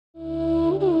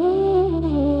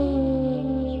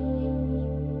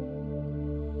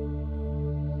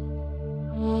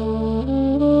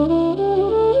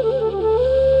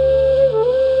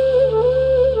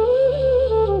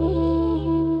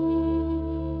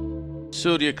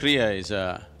Surya Kriya is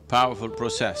a powerful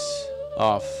process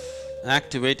of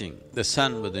activating the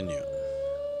sun within you.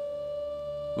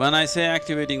 When I say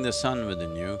activating the sun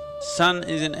within you, sun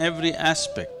is in every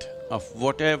aspect of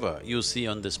whatever you see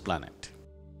on this planet.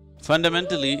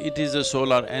 Fundamentally, it is the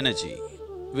solar energy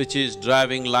which is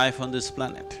driving life on this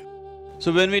planet.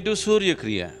 So when we do Surya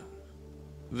Kriya,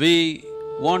 we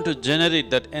want to generate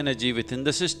that energy within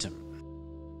the system.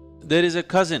 There is a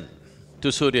cousin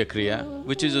to Surya Kriya,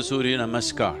 which is a Surya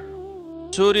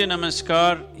Namaskar. Surya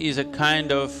Namaskar is a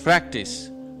kind of practice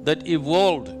that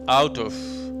evolved out of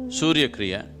Surya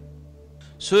Kriya.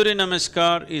 Surya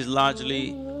Namaskar is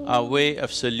largely a way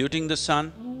of saluting the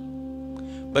sun,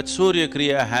 but Surya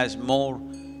Kriya has more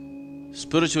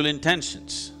spiritual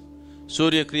intentions.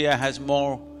 Surya Kriya has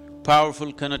more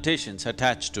powerful connotations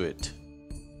attached to it.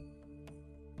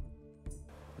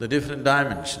 The different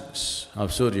dimensions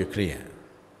of Surya Kriya.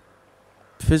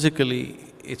 Physically,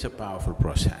 it's a powerful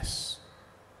process.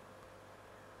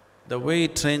 The way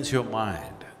it trains your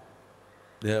mind,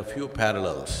 there are few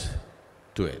parallels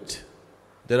to it.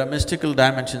 There are mystical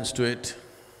dimensions to it.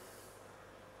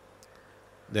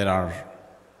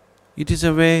 It is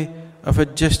a way of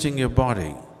adjusting your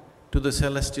body to the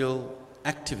celestial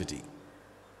activity.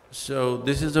 So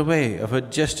this is a way of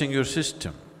adjusting your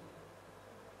system,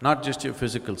 not just your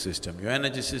physical system, your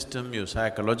energy system, your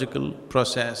psychological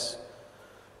process,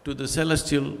 to the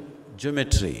celestial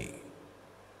geometry,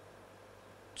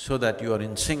 so that you are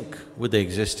in sync with the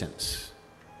existence.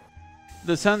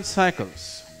 The sun's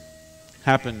cycles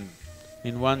happen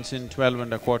in once in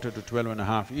 12.25 to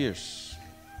 12.5 years.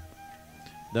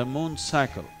 The moon's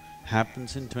cycle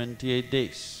happens in 28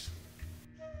 days.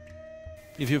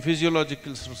 If your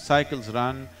physiological cycles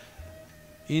run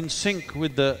in sync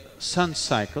with the sun's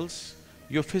cycles,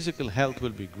 your physical health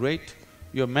will be great,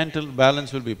 your mental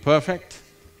balance will be perfect,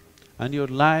 and your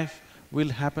life will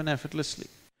happen effortlessly.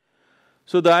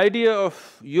 So the idea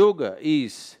of yoga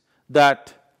is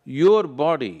that your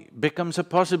body becomes a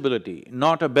possibility,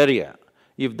 not a barrier.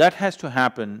 If that has to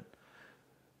happen,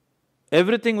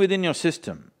 everything within your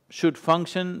system should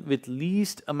function with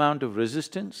least amount of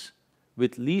resistance,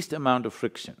 with least amount of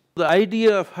friction. The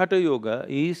idea of Hatha Yoga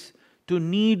is to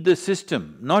knead the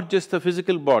system, not just the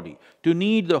physical body, to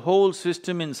knead the whole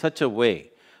system in such a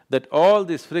way that all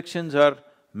these frictions are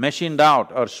machined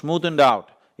out or smoothened out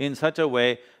in such a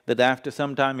way that after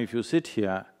some time if you sit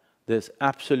here, there's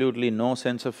absolutely no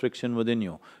sense of friction within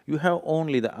you. You have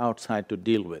only the outside to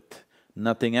deal with,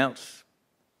 nothing else.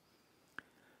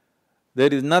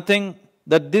 There is nothing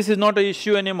that this is not an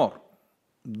issue anymore.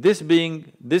 This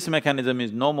mechanism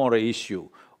is no more an issue.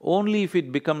 Only if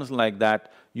it becomes like that,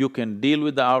 you can deal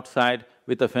with the outside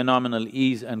with a phenomenal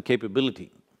ease and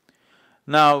capability.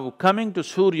 Now, coming to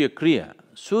Surya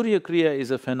Kriya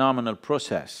is a phenomenal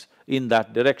process in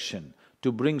that direction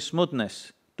to bring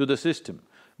smoothness to the system.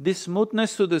 This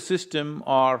smoothness to the system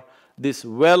or this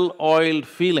well-oiled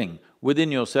feeling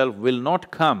within yourself will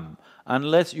not come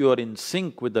unless you are in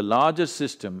sync with the larger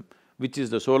system, which is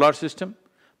the solar system.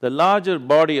 The larger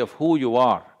body of who you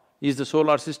are is the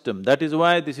solar system. That is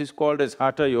why this is called as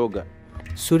Hatha Yoga.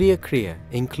 Surya Kriya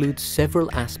includes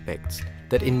several aspects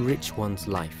that enrich one's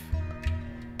life,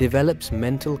 develops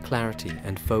mental clarity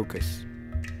and focus,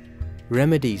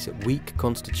 remedies weak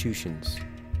constitutions,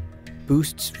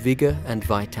 boosts vigor and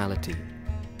vitality,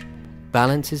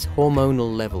 balances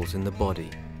hormonal levels in the body,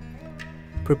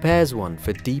 prepares one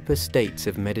for deeper states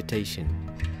of meditation,